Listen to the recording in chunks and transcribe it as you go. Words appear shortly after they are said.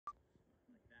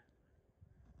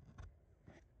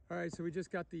All right, so we just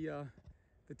got the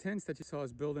tents that you saw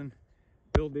us building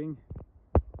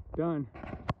done.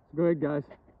 So go ahead, guys.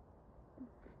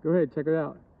 Go ahead, check it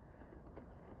out.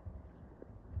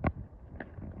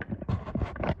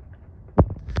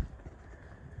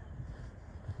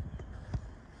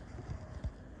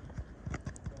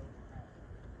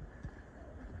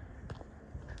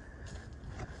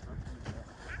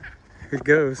 Here it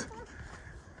goes.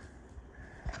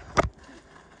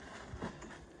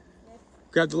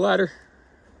 Grab the ladder.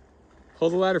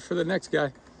 Hold the ladder for the next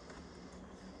guy.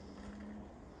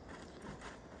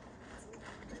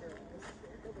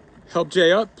 Help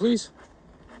Jay up, please.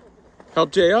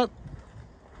 Help Jay up.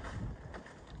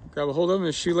 Grab a hold of him,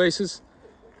 his shoelaces.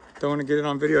 Don't want to get it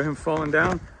on video, him falling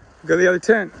down. Go to the other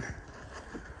tent.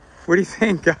 What do you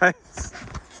think, guys?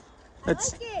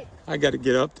 That's, I got to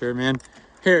get up there, man.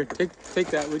 Here, take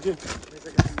that, would you?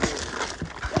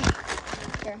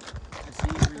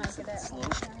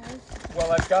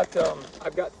 Well, I've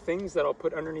got things that I'll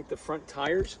put underneath the front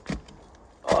tires.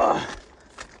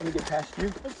 Let me get past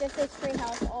you. It's just a spray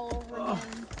house all over again.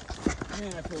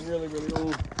 Man, I feel really, really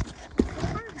old.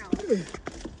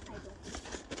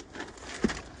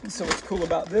 So what's cool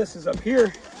about this is up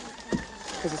here,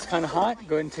 because it's kind of hot.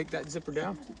 Go ahead and take that zipper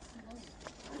down.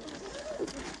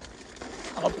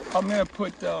 I'm gonna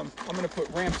put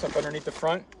ramps up underneath the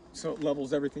front so it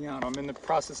levels everything out. I'm in the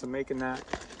process of making that.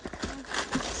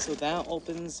 So that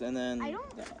opens, and then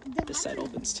this side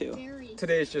opens too.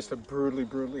 Today is just a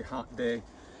brutally hot day,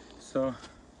 so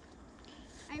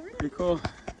pretty cool.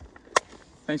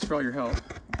 Thanks for all your help.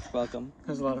 Welcome. It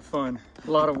was a lot of fun,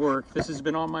 a lot of work. This has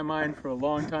been on my mind for a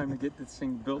long time to get this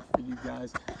thing built for you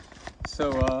guys.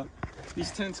 So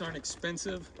these tents aren't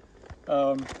expensive.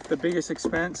 The biggest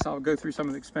expense, I'll go through some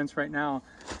of the expense right now.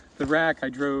 The rack, I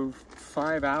drove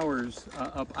 5 hours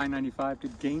up I-95 to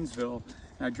Gainesville,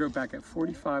 and I drove back at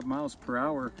 45 miles per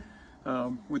hour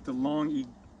with the long,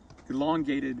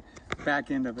 elongated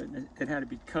back end of it. It had to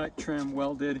be cut, trimmed,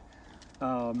 welded,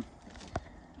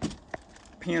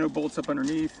 piano bolts up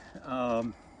underneath, a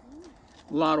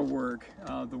lot of work.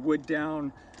 The wood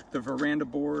down, the veranda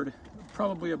board,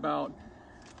 probably about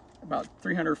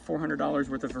 $300, $400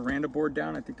 worth of veranda board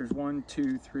down. I think there's 1,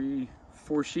 2, 3,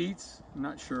 4 sheets. I'm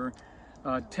not sure.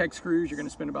 Tech screws, you're gonna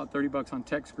spend about 30 bucks on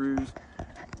tech screws.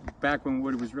 Back when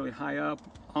wood was really high up,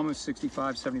 almost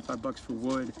 65, 75 bucks for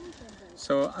wood.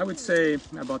 So I would say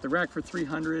I bought the rack for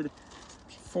 300,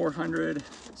 400,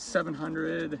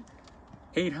 700,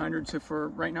 800. So for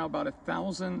right now, about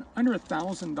 $1,000, under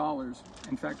 $1,000.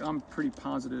 In fact, I'm pretty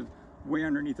positive, way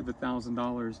underneath of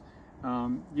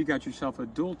 $1,000. You got yourself a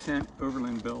dual tent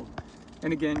overland build.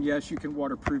 And again, yes, you can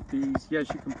waterproof these. Yes,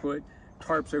 you can put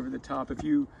tarps over the top. If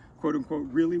you, quote unquote,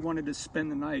 really wanted to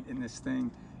spend the night in this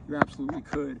thing, you absolutely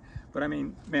could. But I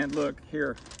mean, man, look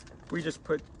here. We just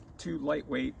put 2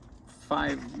 lightweight,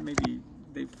 5, maybe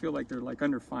they feel like they're like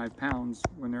under 5 pounds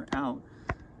when they're out.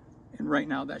 And right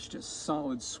now, that's just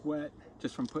solid sweat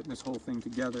just from putting this whole thing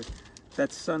together.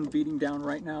 That sun beating down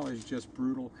right now is just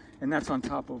brutal. And that's on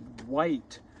top of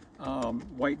white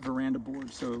veranda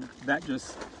board. So that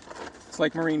just, it's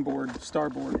like marine board,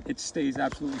 starboard. It stays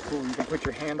absolutely cool. You can put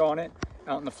your hand on it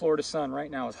out in the Florida sun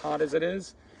right now, as hot as it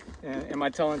is. And am I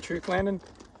telling the truth, Landon?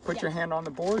 Put your hand on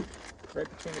the board, right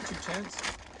between the 2 tents.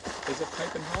 Is it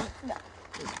piping hot? No.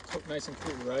 It's nice and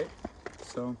cool, right?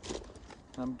 So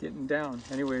I'm getting down.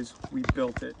 Anyways, we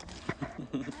built it.